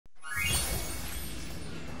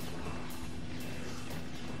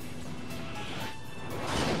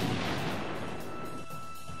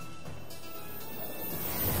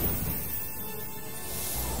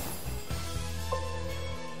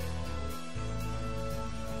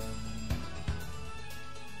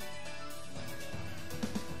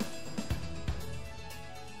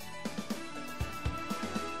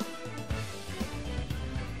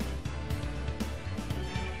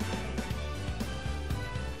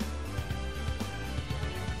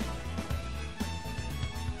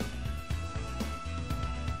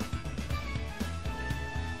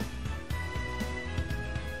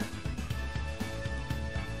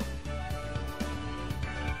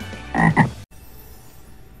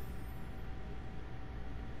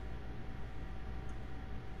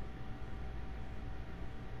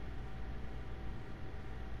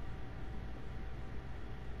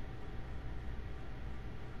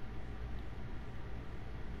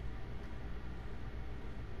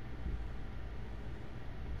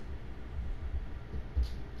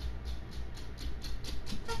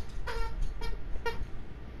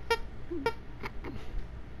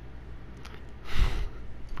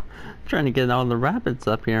Trying to get all the rabbits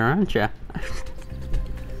up here, aren't ya?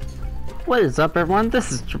 What is up, everyone?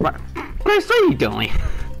 This is Jeremiah. Chris, what are you doing?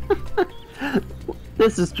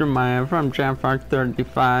 This is Jeremiah from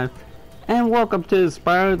Jamfark35, and welcome to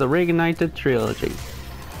Spyro the Reignited trilogy.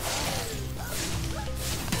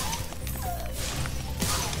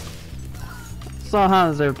 So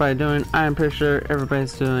how's everybody doing? I'm pretty sure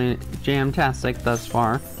everybody's doing jamtastic thus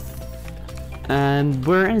far. And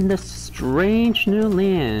we're in this strange new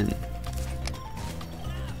land.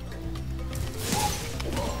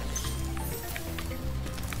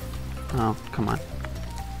 Oh, come on.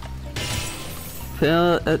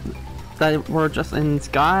 Feel that we're just in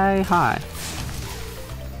sky high.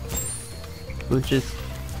 Which is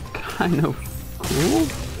kind of cool.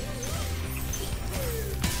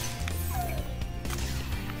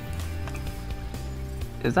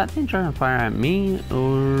 Is that thing trying to fire at me,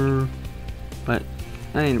 or... But,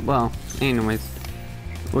 I mean, well, anyways.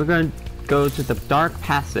 We're gonna go to the Dark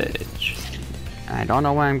Passage. I don't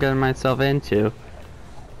know what I'm getting myself into.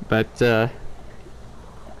 But,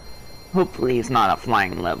 hopefully it's not a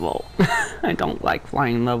flying level. I don't like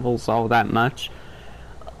flying levels all that much.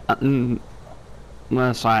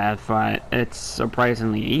 Unless I have fun, it's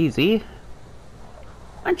surprisingly easy.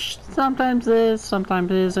 Which sometimes is,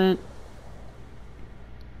 sometimes isn't.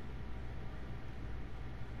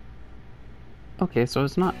 Okay, so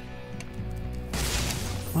it's not.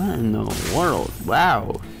 What in the world?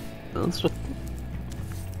 Wow. Let's just...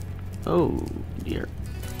 Oh dear.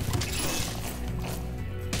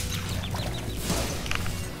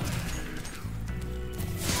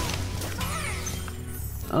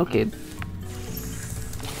 Okay.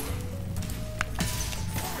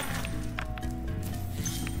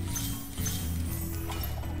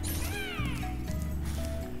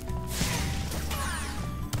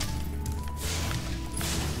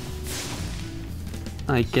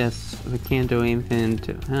 I guess we can't do anything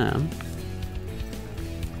to him.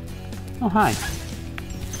 Oh, hi.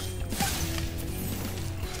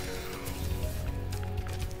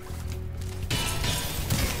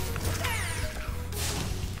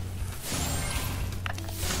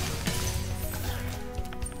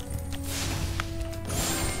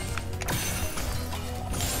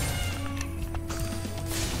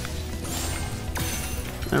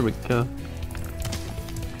 There we go.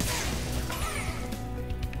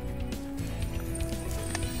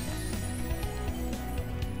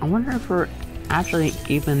 I wonder if we're actually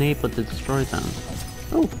even able to destroy them.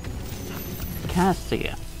 Oh,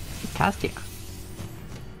 Castia. The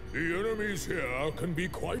enemies here can be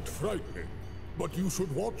quite frightening, but you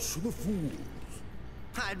should watch the fools.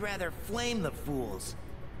 I'd rather flame the fools.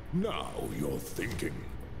 Now you're thinking.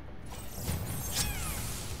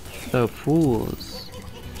 The fools.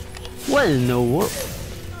 What in the world?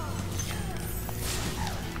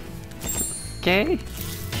 Okay.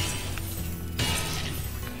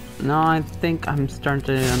 Now I think I'm starting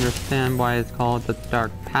to understand why it's called the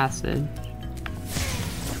Dark Passage.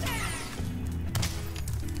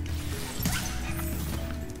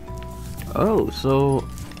 Oh, so...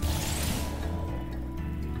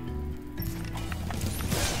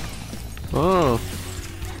 Oh.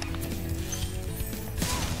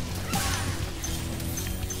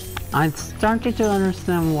 I'm starting to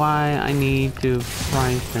understand why I need to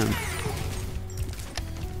fry them.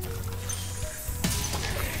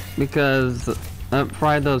 Because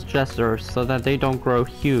fry those jesters so that they don't grow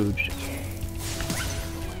huge.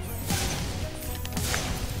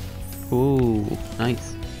 Ooh,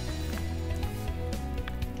 nice.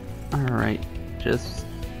 Alright, just...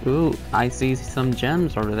 Ooh, I see some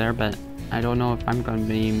gems over there, but I don't know if I'm going to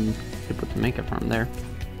be able to make it from there.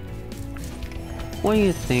 What do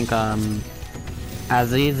you think,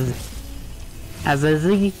 Aziz?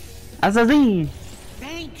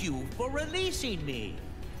 Thank you for releasing me.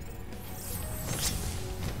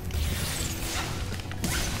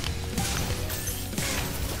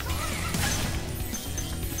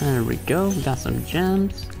 There we go, we got some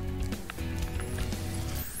gems.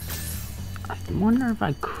 I wonder if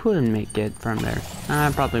I could make it from there.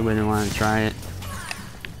 I probably wouldn't want to try it.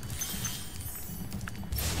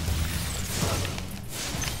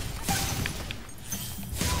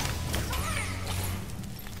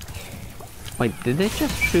 Wait, did they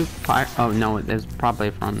just shoot fire? Oh no, it's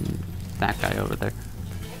probably from that guy over there.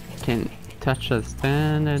 Can't touch us.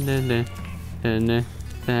 Can't touch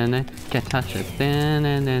us.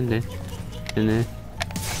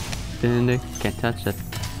 Can't touch us.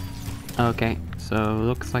 Okay, so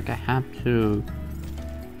looks like I have to.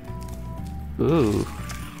 Ooh.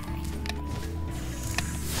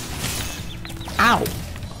 Ow!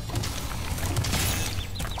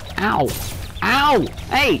 Ow! Ow!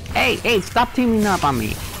 Hey! Hey! Hey! Stop teaming up on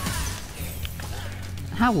me!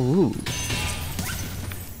 How rude.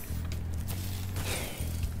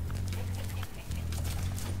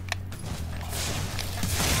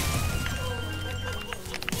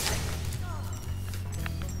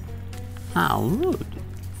 How rude.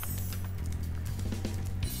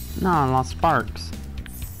 No, I lost sparks.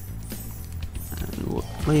 What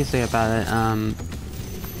do you say about it,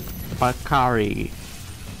 Bakari?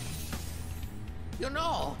 You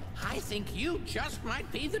know, I think you just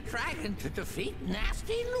might be the dragon to defeat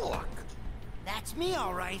Nasty Look. That's me,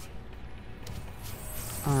 all right.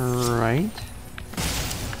 Alright.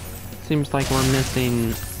 Seems like we're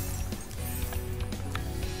missing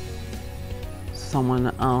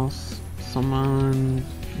someone else. Someone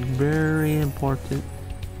very important.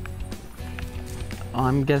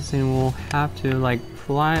 I'm guessing we'll have to like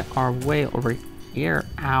fly our way over here.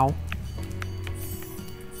 Ow.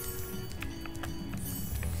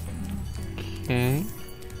 Okay.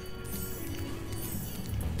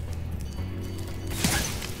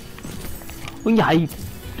 Oh yeah,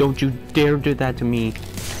 don't you dare do that to me.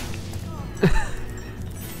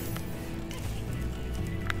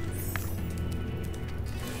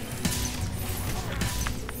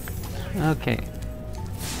 Okay.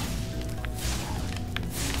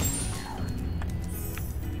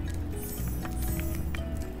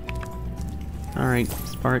 Alright,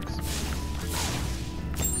 sparks.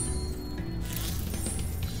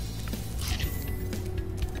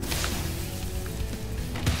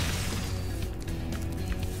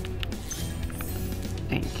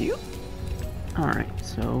 Thank you. Alright,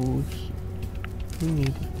 so we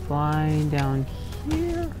need to fly down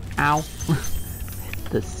here. Ow.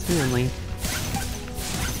 The ceiling.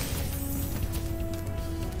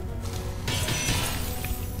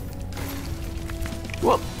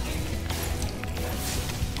 Whoop.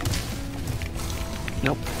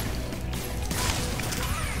 Nope.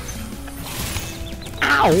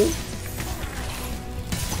 Ow!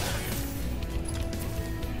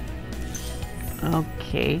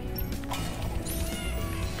 Okay.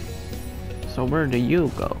 So where do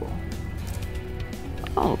you go?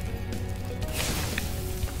 Oh.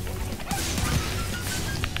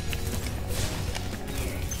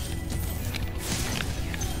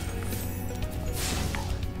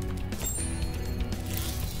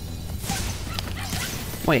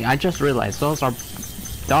 Wait, I just realized those are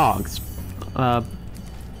dogs.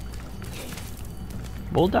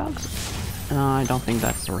 Bulldogs? No, I don't think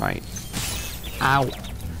that's right. Ow.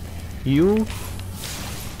 You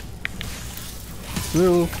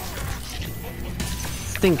little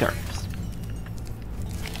stinkers.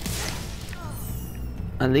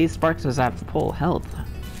 At least Sparks is at full health.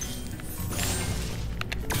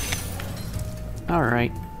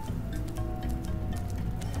 Alright.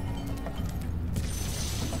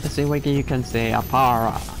 Let's see what you can say.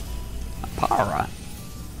 Apara. Apara.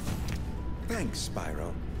 Thanks,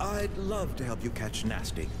 Spyro. I'd love to help you catch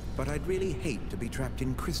Nasty, but I'd really hate to be trapped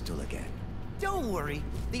in Crystal again. Don't worry.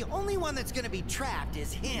 The only one that's gonna be trapped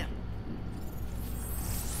is him.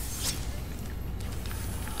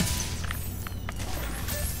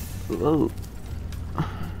 Ooh.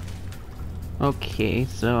 Okay,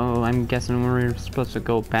 so I'm guessing we're supposed to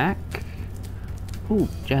go back. Ooh,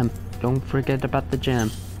 gem. Don't forget about the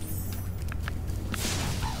gem.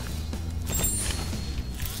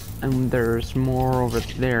 And there's more over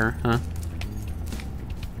there, huh?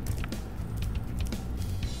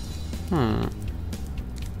 Hmm.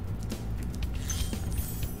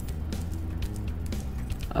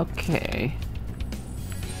 Okay.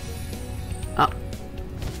 Ah.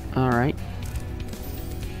 Alright.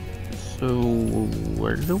 So,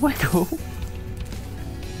 where do I go?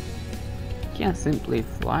 Can't simply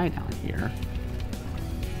fly down here.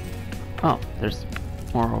 Oh, there's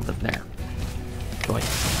more over there. Joy.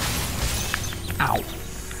 Ow.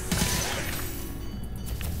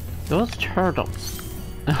 Those turtles.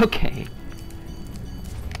 Okay.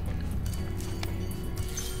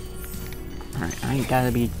 Alright, I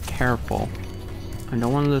gotta be careful. I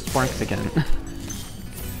don't want to lose Sparks again.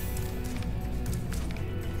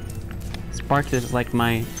 Sparks is like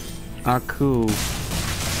my Aku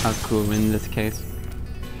in this case.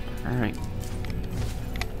 Alright.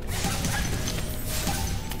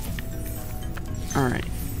 Alright.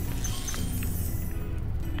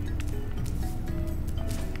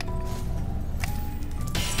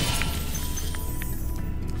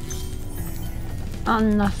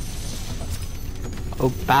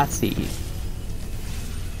 Obasi.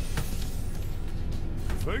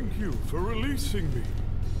 Thank you for releasing me.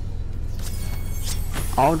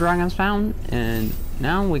 All dragons found, and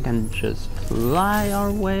now we can just fly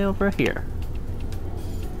our way over here.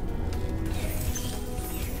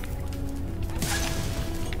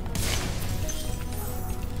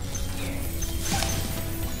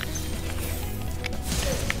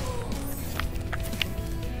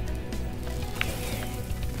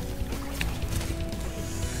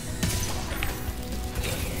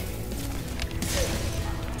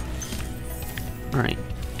 Alright.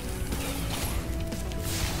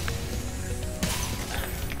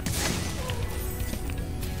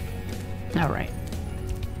 Alright.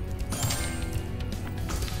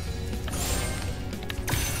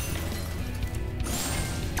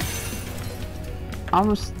 I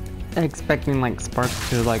was expecting like Sparks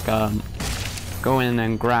to like go in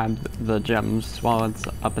and grab the gems while it's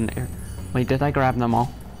up in the air. Wait, did I grab them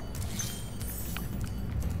all?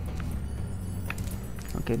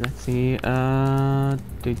 Okay, let's see.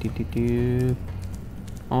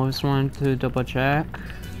 Always wanted to double check,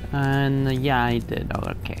 and yeah, I did.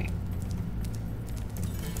 Okay.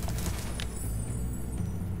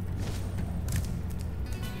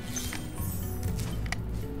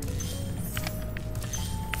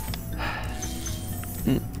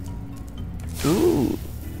 Ooh.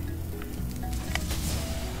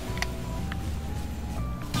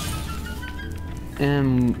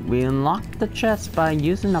 And we unlocked the chest by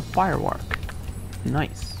using a firework.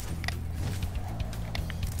 Nice.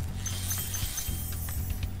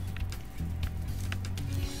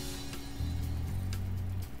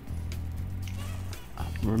 Oh,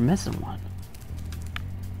 we're missing one.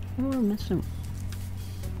 We're missing.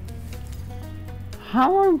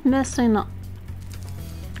 How are we missing?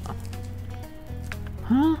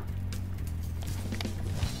 Huh?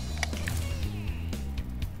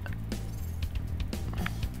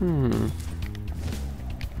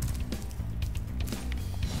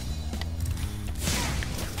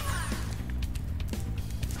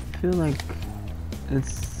 I feel like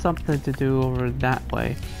it's something to do over that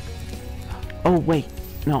way. Oh wait,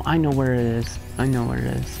 no, I know where it is. I know where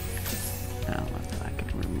it is. Now if I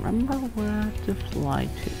can remember where to fly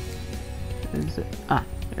to. Is it? Ah,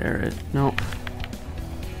 there it is. No.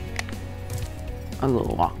 A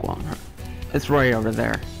little walk along her. It's right over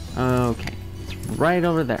there. Okay. It's right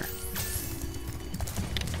over there.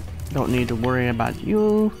 Don't need to worry about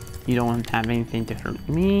you. You don't have anything to hurt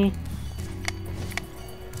me.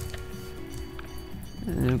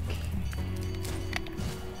 Okay.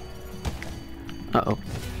 Uh-oh.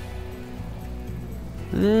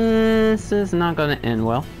 This is not gonna end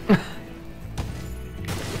well.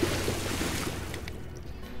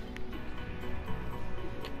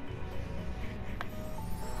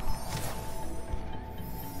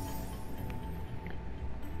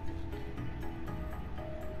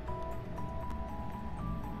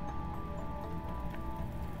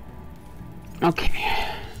 Okay.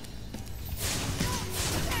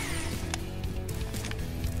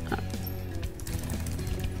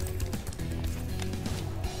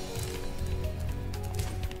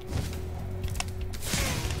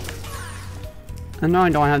 I know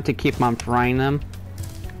I don't have to keep on frying them,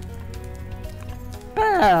 but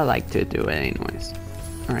I like to do it anyways.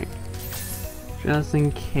 Alright. Just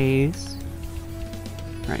in case.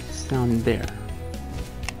 Alright, it's down there.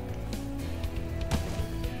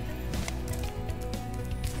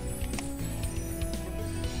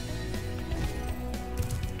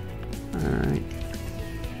 Alright.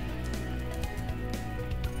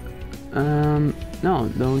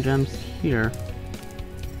 No gems here.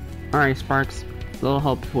 Alright, Sparks. A little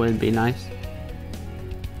help would be nice.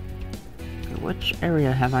 Which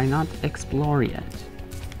area have I not explored yet?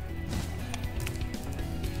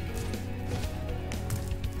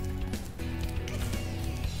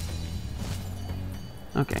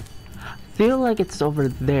 Okay. Feel like it's over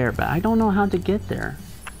there, but I don't know how to get there.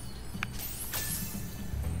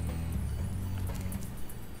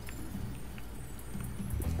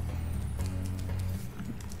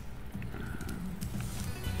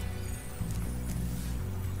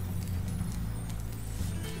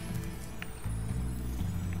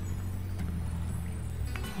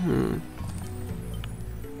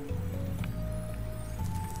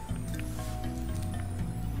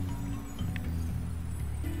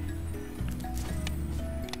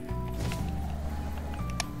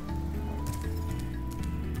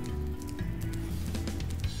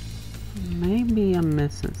 Maybe I'm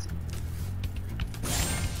missing something.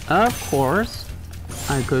 Of course,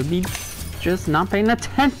 I could be just not paying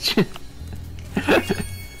attention.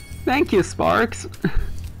 Thank you, Sparks.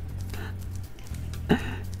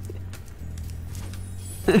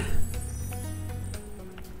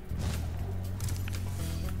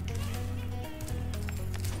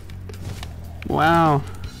 Wow.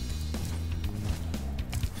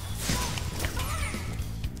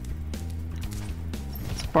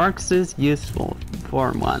 Sparks is useful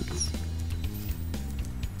for once.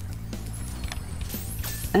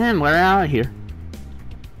 And we're out of here.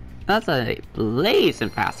 That's a blazing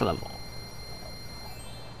fast level.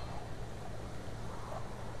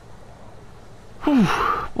 Whew,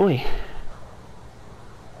 boy.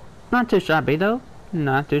 Not too shabby though.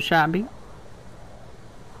 Not too shabby.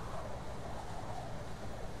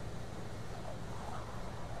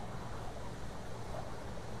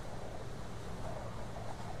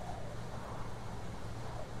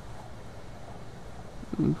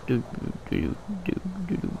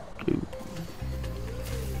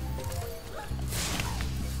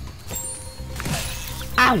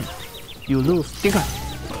 Ow! You little stinker!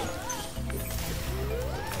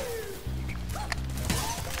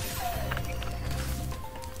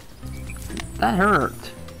 That hurt.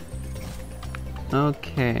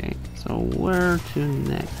 Okay, so where to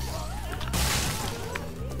next?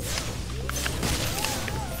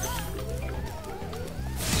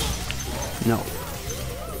 No.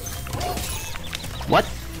 What?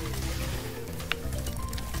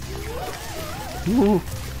 Ooh.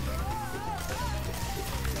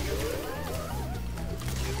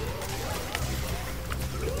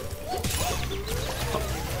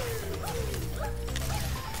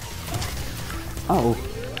 Oh.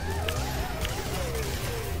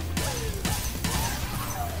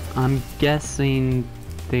 I'm guessing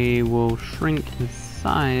they will shrink in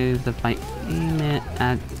size if I aim it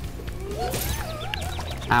at...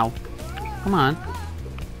 Ow. Come on.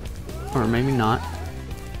 Or maybe not.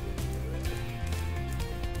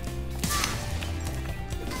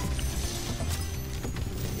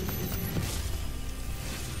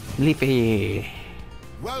 Leafy.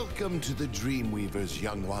 Welcome to the Dreamweavers,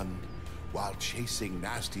 young one. While chasing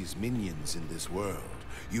Nasty's minions in this world,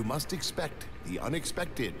 you must expect the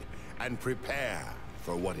unexpected and prepare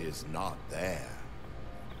for what is not there.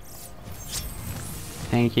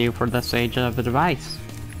 Thank you for the sage of the device.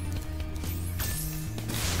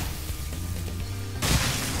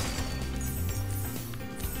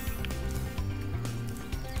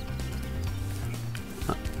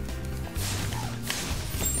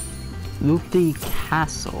 Lofty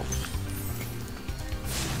Castle.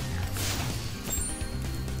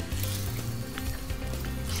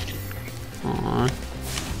 Aww.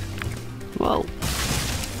 Whoa.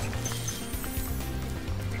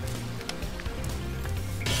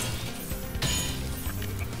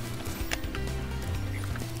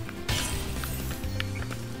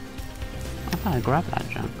 I thought I grabbed that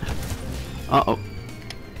junk. Uh-oh.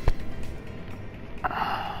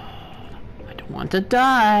 I don't want to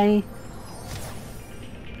die.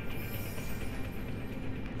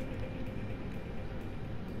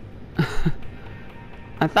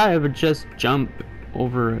 I thought I would just jump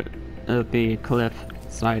over the cliff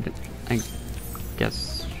side. I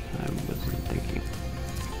guess I wasn't thinking.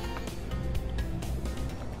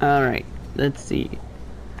 Alright, let's see.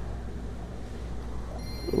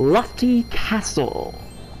 Lofty Castle.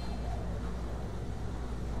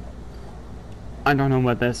 I don't know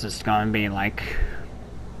what this is gonna be like.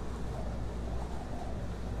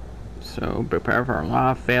 So prepare for a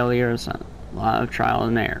lot of failures and a lot of trial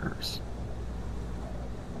and errors.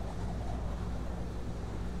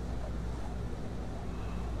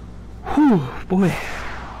 Whew, boy.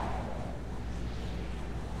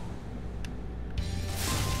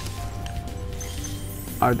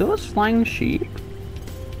 Are those flying sheep?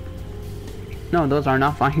 No, those are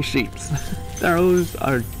not flying sheep. Those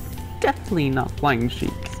are definitely not flying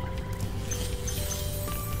sheep.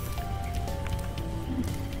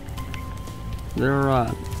 They're,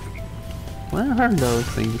 what are those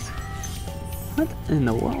things? What in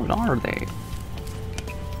the world are they?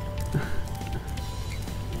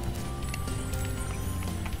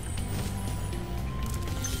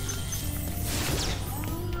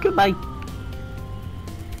 Goodbye.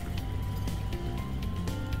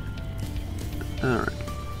 Alright.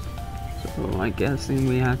 So I guessing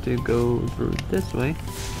we have to go through this way.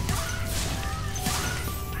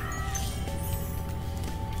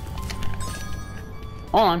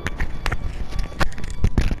 Hold on.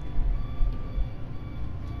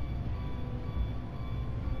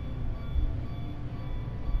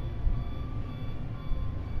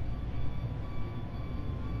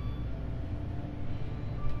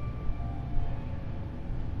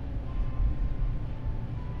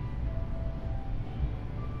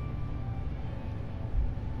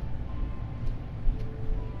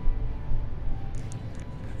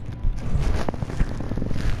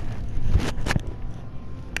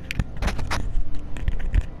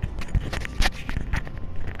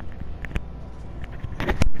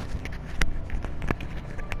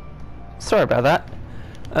 Sorry about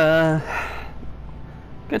that.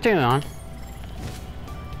 Continuing on.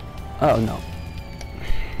 Oh no.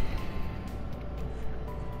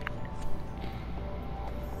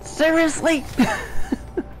 Seriously?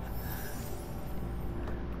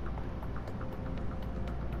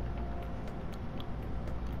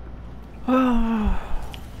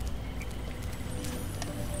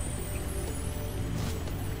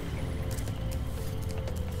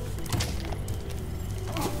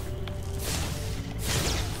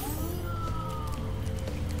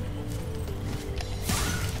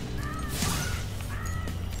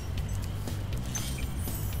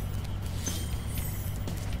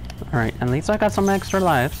 Alright, at least I got some extra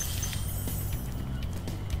lives.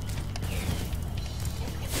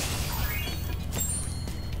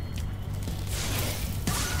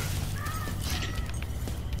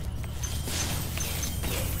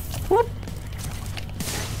 Whoop!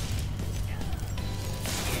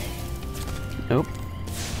 Nope.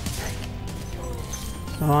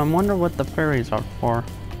 So I wonder what the fairies are for.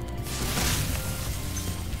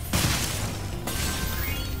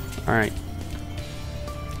 Alright.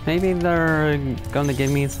 Maybe they're gonna give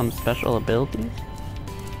me some special abilities?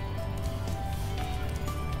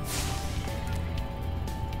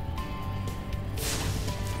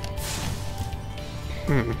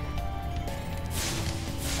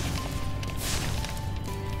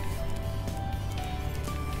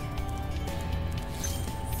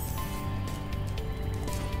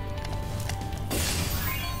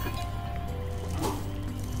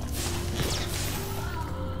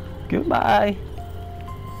 Goodbye!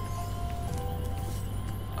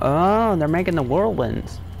 Oh, they're making the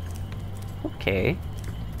whirlwinds. Okay.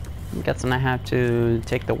 I'm guessing I have to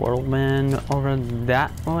take the whirlwind over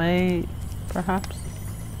that way, perhaps?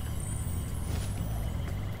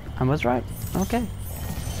 I was right. Okay.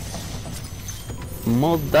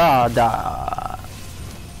 Modada.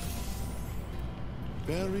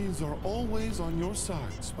 Berries are always on your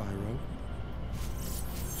side, Spyro.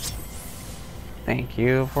 Thank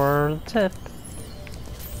you for the tip.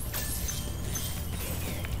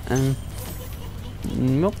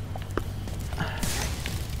 Nope.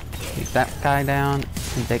 Take that guy down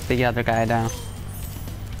and take the other guy down.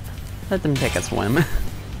 Let them take a swim.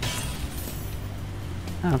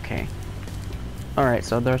 Okay. Alright,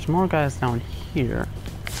 so there's more guys down here.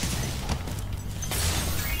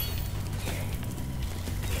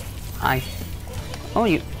 Oh,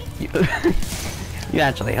 you you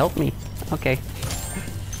actually helped me. Okay.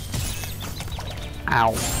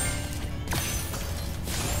 Ow.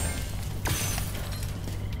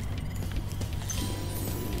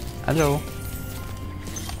 Hello.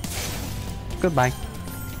 Goodbye.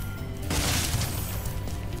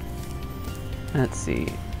 Let's see.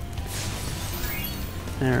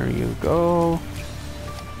 There you go.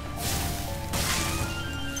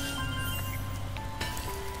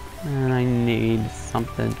 And I need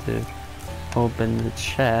something to open the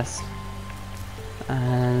chest.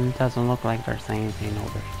 And it doesn't look like there's anything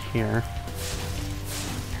over here.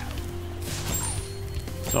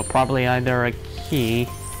 So probably either a key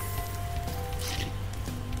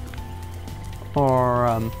or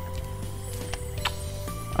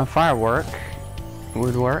a firework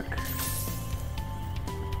would work.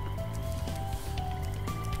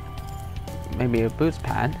 Maybe a boost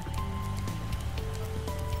pad.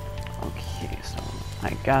 Okay, so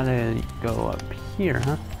I gotta go up here,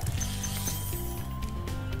 huh?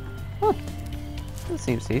 Huh. That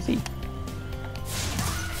seems easy.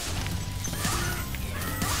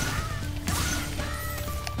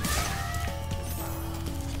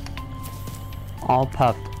 All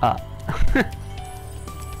puffed up.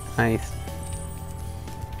 Nice.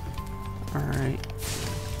 Alright.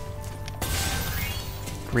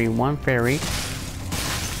 Free one fairy.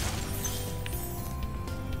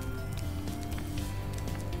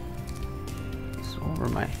 It's over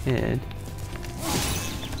my head.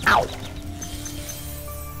 Ow!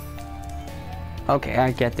 Okay,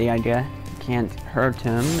 I get the idea. Can't hurt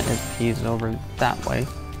him if he's over that way.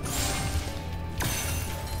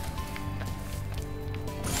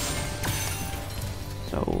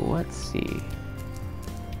 So let's see.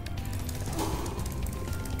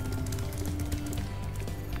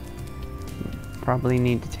 Probably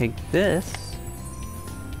need to take this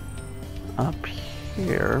up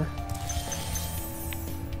here.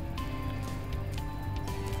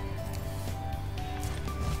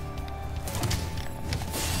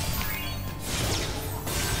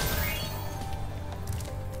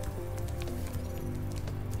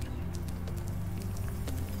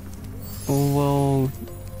 We'll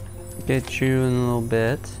get you in a little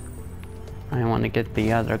bit. I want to get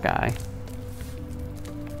the other guy.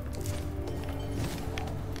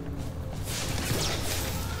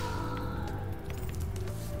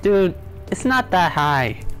 Dude, it's not that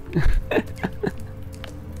high.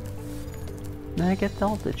 Did I get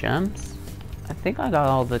all the gems? I think I got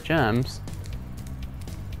all the gems.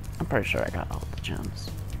 I'm pretty sure I got all the gems.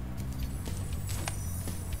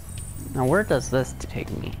 Now where does this take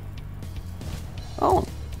me? Oh,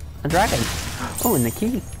 a dragon. Oh, and the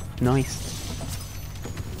key. Nice.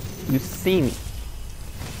 You see me.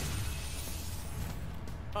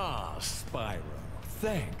 Ah, Spyro.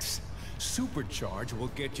 Thanks. Supercharge will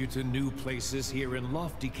get you to new places here in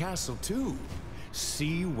Lofty Castle, too.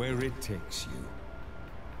 See where it takes you.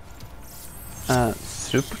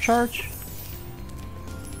 Supercharge?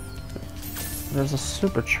 There's a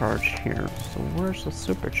supercharge here. So where's the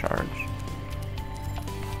supercharge?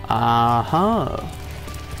 Uh-huh.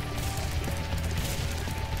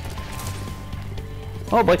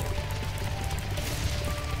 Oh boy.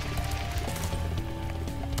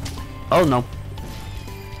 Oh no.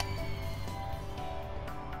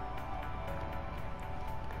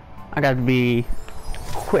 I gotta be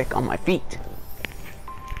quick on my feet.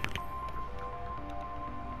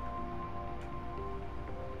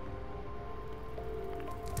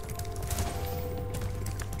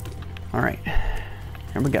 Alright,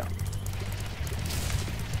 here we go.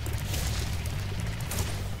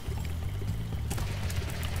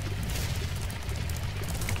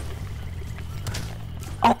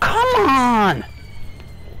 Oh, come on!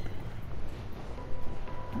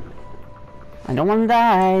 I don't want to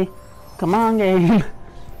die. Come on, game.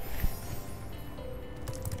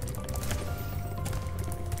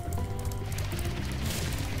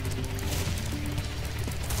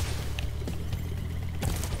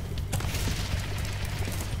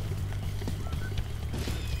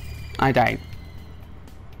 I died.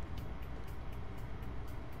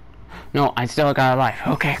 No, I still got a life.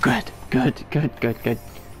 Okay, good. Good, good, good, good.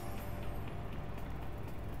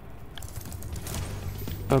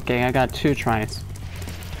 Okay, I got 2 tries.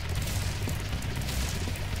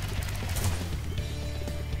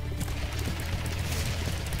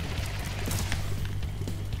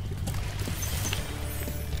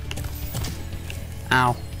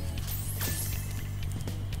 Ow.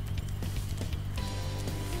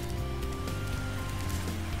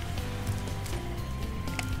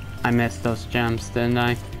 I missed those gems, didn't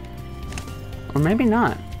I? Or maybe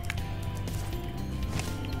not.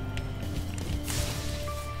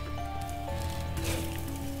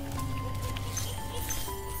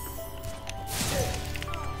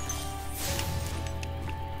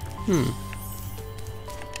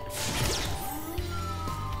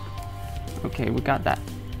 Okay, we got that.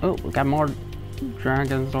 Oh, we got more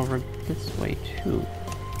dragons over this way too.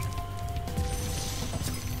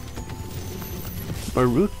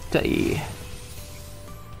 Baruti.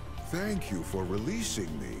 Thank you for releasing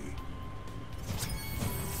me.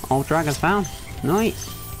 All dragons found. Nice.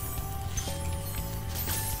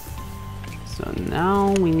 So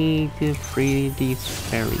now we need to free these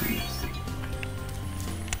fairies.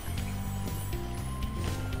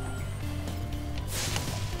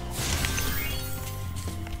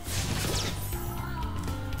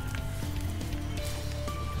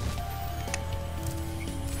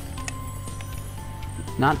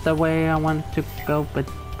 Not the way I want it to go, but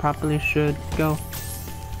probably should go.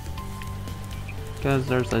 Because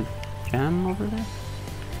there's a gem over there.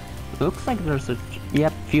 Looks like there's a...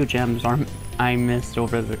 Yep, few gems are... I missed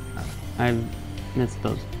over there. I missed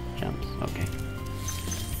those gems. Okay.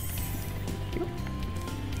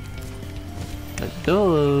 But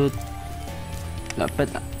those...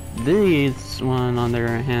 But these one on the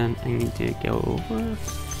other hand, I need to go over.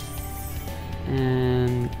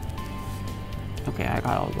 And... Okay, I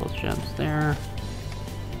got all those gems there.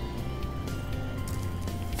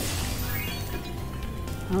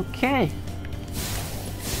 Okay.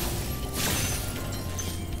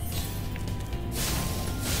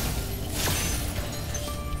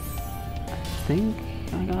 I think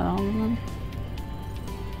I got all of them.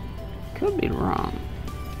 Could be wrong.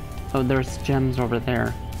 Oh, there's gems over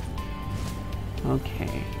there.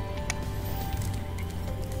 Okay.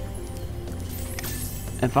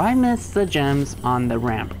 If I miss the gems on the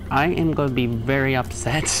ramp, I am going to be very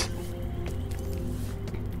upset.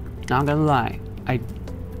 Not gonna lie,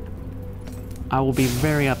 I will be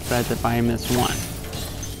very upset if I miss one.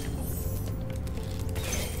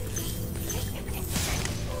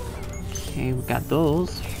 Okay, we got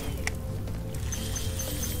those.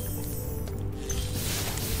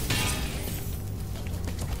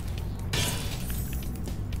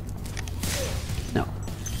 No.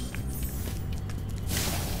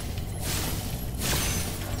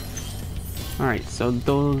 Alright, so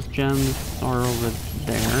those gems are over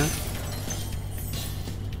there.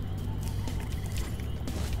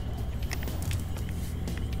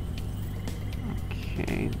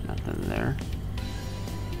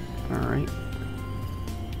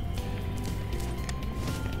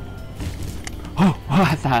 Oh,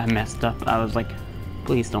 I thought I messed up. I was like,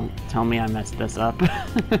 please don't tell me I messed this up.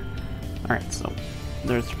 Alright, so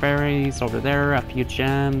there's fairies over there, a few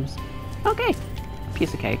gems. Okay,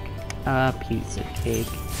 piece of cake. A piece of cake.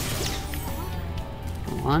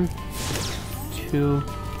 1, 2.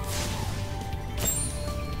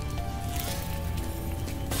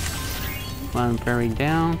 One fairy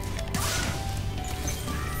down.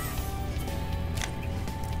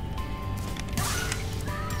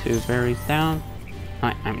 Two fairies down.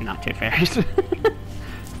 I'm not two fairies.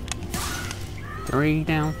 3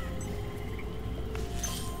 down.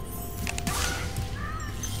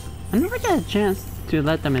 I never get a chance to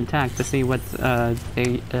let them attack to see what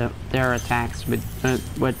their attacks would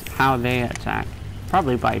how they attack.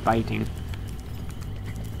 Probably by biting.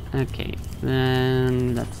 Okay,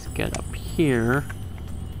 then let's get up here.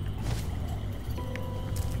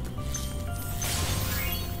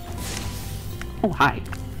 Oh, hi.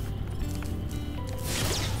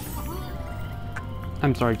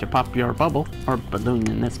 I'm sorry to pop your bubble, or balloon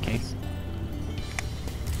in this case.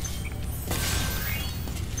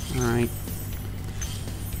 Alright.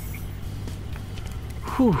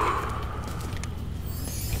 Whew.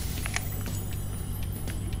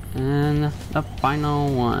 And the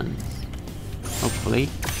final ones. Hopefully.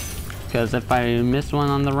 Because if I miss one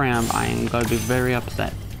on the ramp, I am going to be very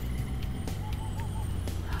upset.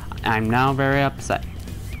 I'm now very upset.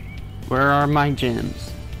 Where are my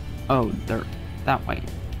gems? Oh, they're that way.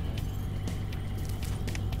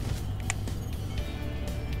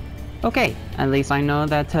 Okay, at least I know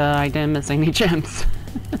that I didn't miss any gems.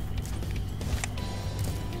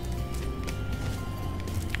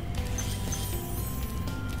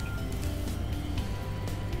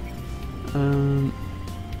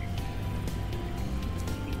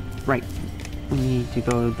 Right. We need to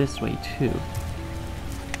go this way too.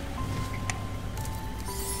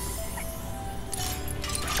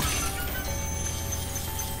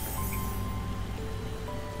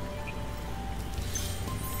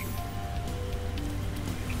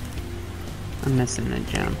 I'm missing a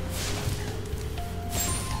gem.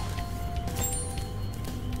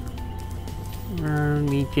 Where are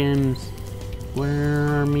me gems?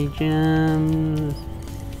 Where are me gems?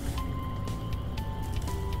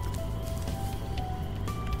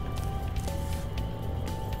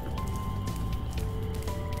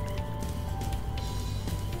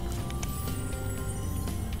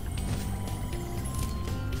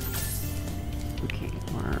 Okay,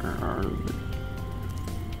 where are the...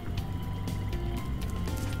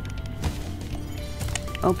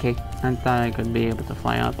 Okay, I thought I could be able to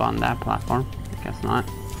fly up on that platform. I guess not.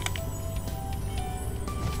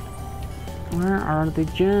 Where are the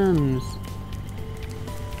gems?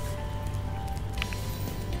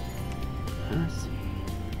 Let's see.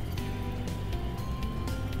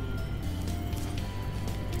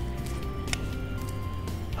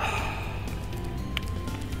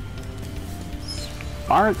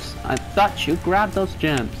 Sparks? I thought you grabbed those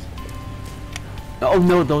gems. Oh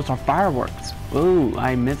no, those are fireworks. Ooh,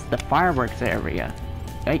 I missed the fireworks area.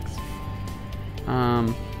 Yikes. How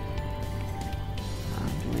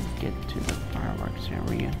do we get to the fireworks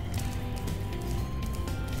area?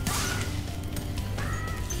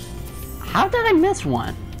 How did I miss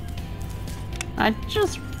one? I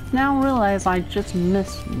just now realize I just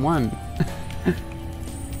missed one.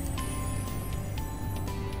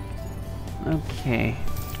 Okay.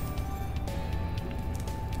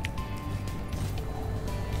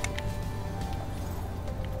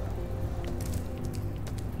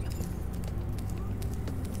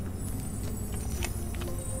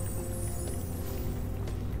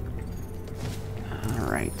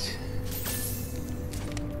 Alright.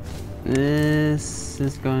 This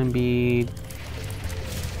is going to be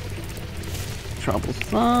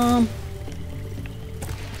troublesome.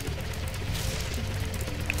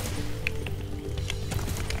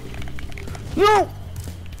 No!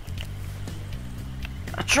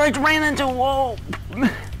 I tried to ran into a wall.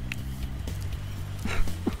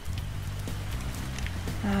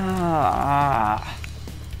 Ah.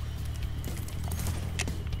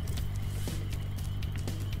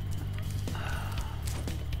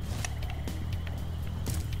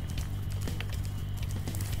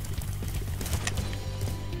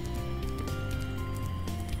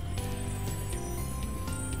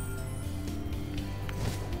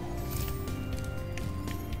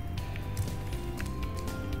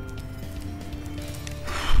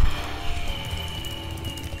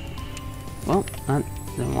 Well, that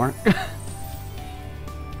didn't work.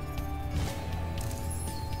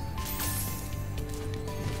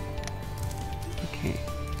 Okay.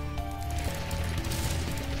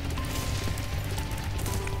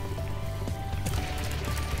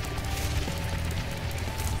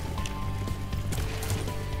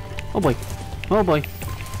 boy. Oh boy.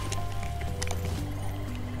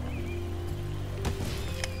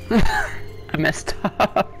 I messed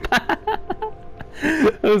up.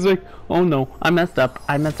 I was like, oh no, I messed up.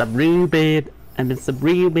 I messed up real bad. I messed up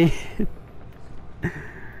real bad.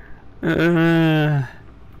 That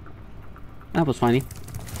was funny.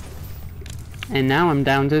 And now I'm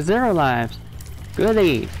down to 0 lives.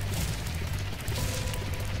 Goody.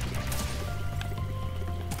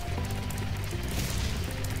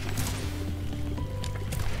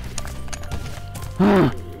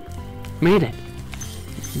 Made it.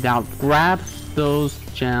 Now grab those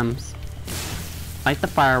gems. Light the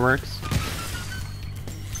fireworks.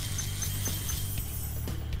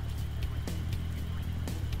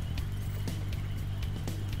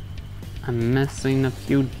 I'm missing a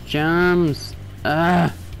few gems.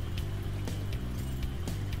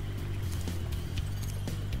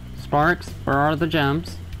 Sparks, where are the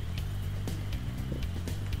gems?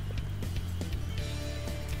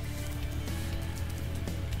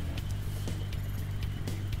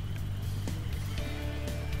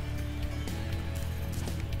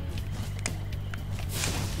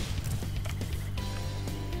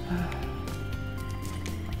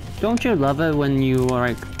 Don't you love it when you are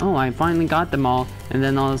like, oh, I finally got them all, and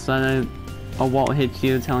then all of a sudden a wall hits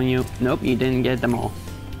you telling you, nope, you didn't get them all.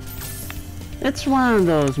 It's one of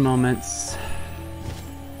those moments.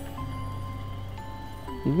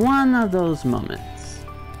 One of those moments.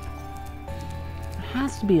 There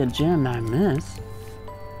has to be a gem that I missed.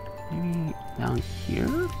 Maybe down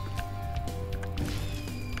here?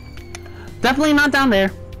 Definitely not down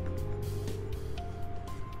there.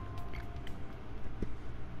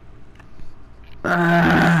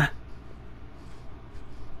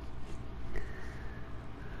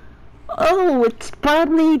 Oh, it's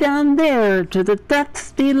probably down there to the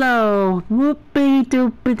depths below. Whoopity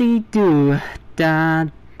doopity doo. Da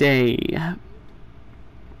day.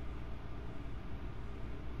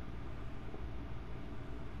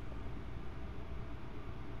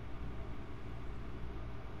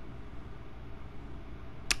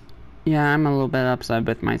 Yeah, I'm a little bit upset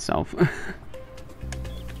with myself.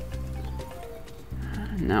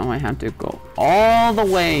 Now I have to go all the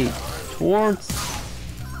way towards...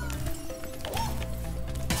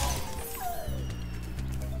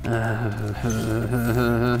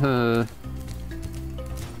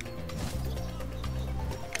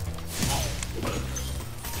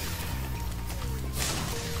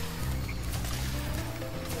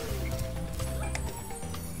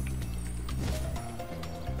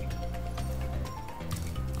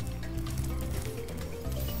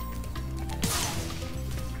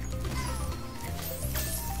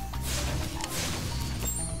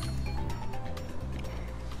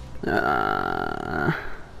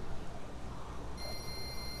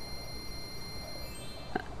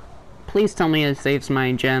 Please tell me it saves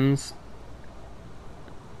my gems.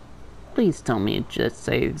 Please tell me it just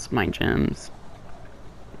saves my gems.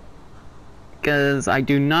 Because I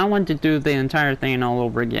do not want to do the entire thing all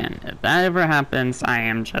over again. If that ever happens, I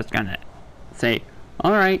am just gonna say,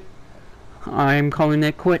 alright, I'm calling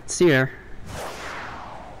it quits here.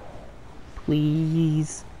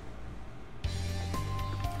 Please.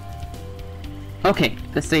 Okay,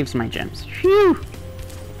 this saves my gems. Phew!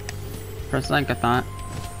 For a second I thought,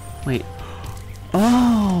 wait.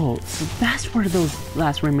 Oh, so that's where those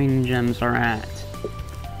last remaining gems are at.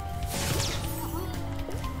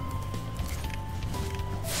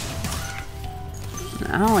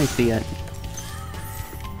 Now I see it.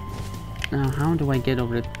 Now how do I get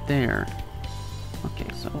over there? Okay,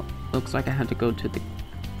 so looks like I had to go to the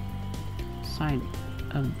side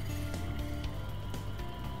of...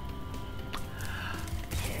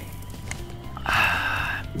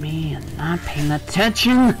 Man, not paying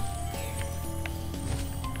attention!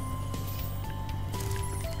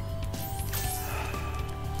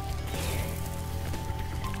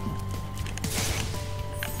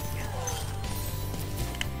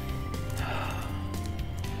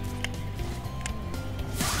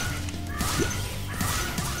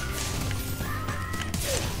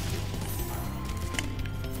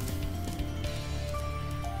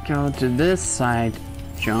 Go to this side,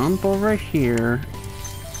 jump over here.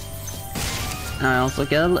 I also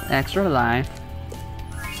get an extra life.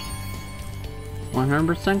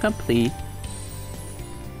 100% complete.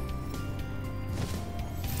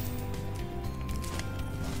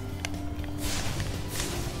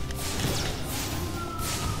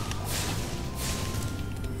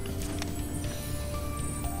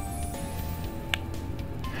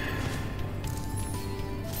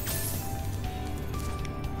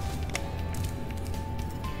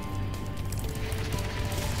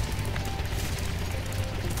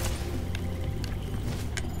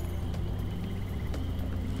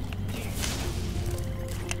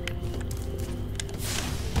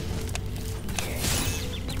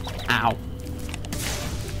 Ow.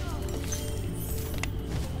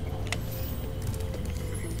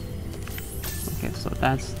 Okay, so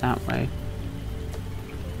that's that way.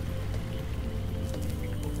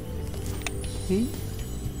 See?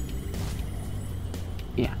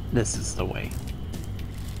 Yeah, this is the way.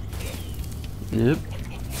 Nope.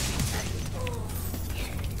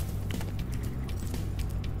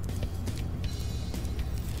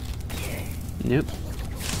 Nope.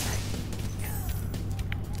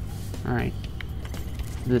 Alright.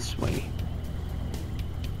 This way.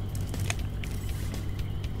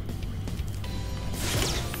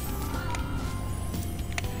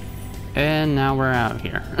 And now we're out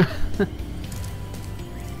here.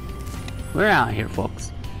 We're out here,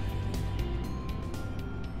 folks.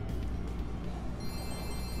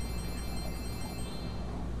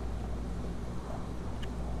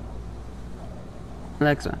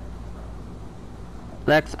 Alexa.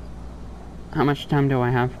 Alexa. How much time do I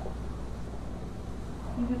have?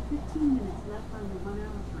 You have 15 minutes left on your 1 hour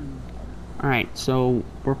timer. Alright, so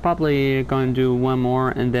we're probably going to do one more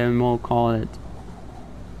and then we'll call it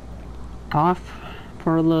off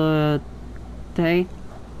for the day.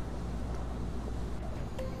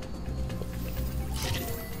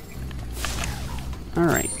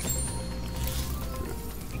 Alright.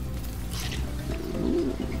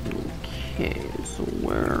 Okay, so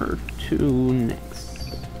where to next?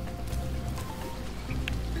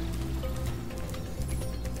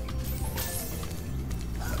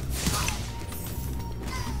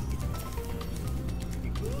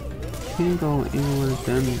 Can't go anywhere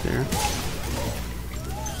down there.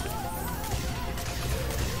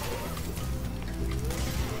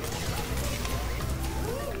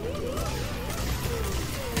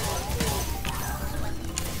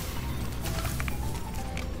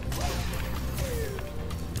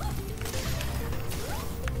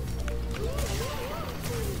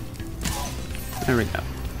 There we go.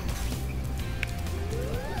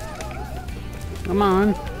 Come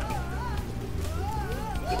on.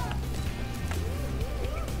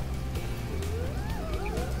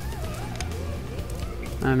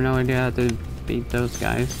 I have no idea how to beat those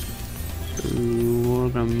guys. So we're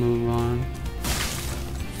gonna move on.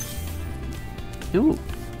 Ooh.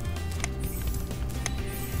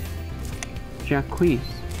 Jacques.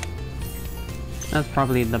 That's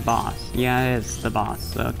probably the boss. Yeah, it's the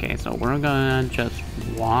boss. Okay, so we're gonna just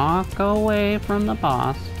walk away from the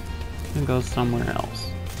boss and go somewhere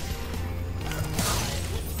else.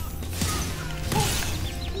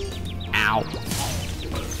 Ow.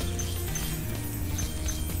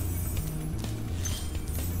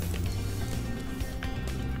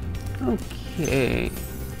 Okay.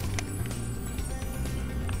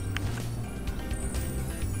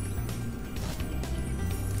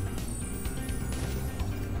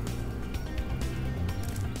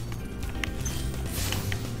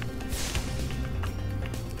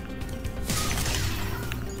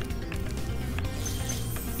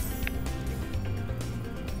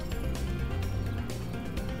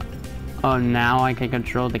 Oh, now I can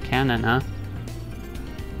control the cannon, huh?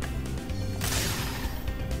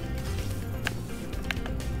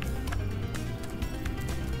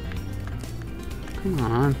 Come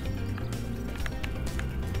on.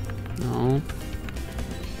 No.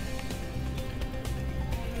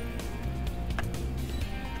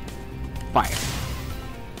 Fire.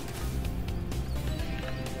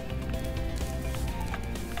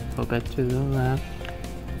 Go back to the left.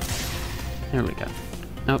 There we go.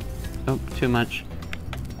 Nope. Oh, too much.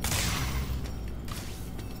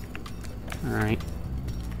 Alright.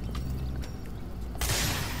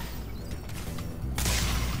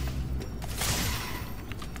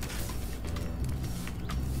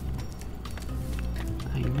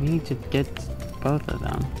 I need to get both of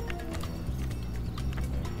them.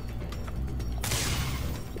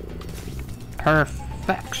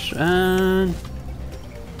 Perfection!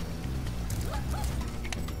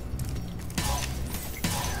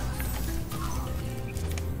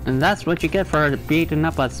 And that's what you get for beating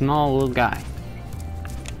up a small little guy.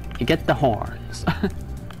 You get the horns.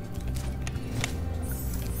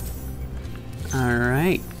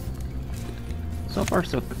 Alright. So far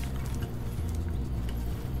so good.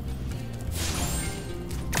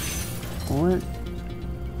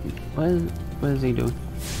 What is he doing?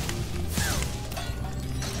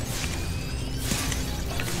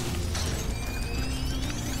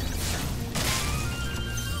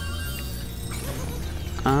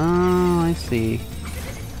 Oh, I see.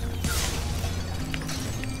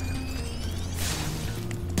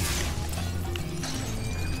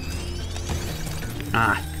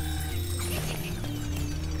 Ah.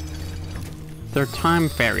 They're time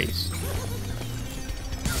fairies.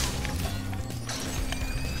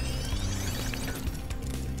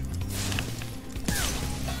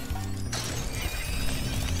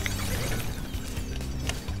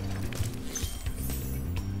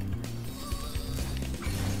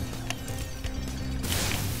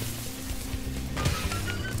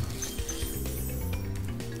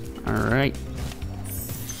 Alright.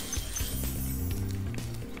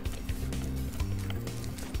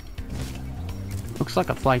 Looks like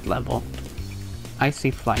a flight level. I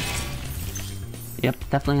see flight. Yep,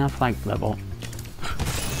 definitely a flight level.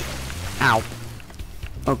 Ow.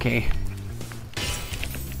 Okay.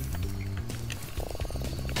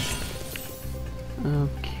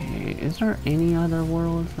 Okay, is there any other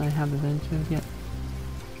worlds I haven't been to yet?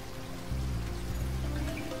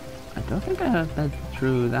 I don't think I have been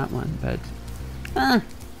through that one, but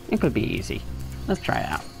it could be easy. Let's try it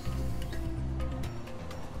out.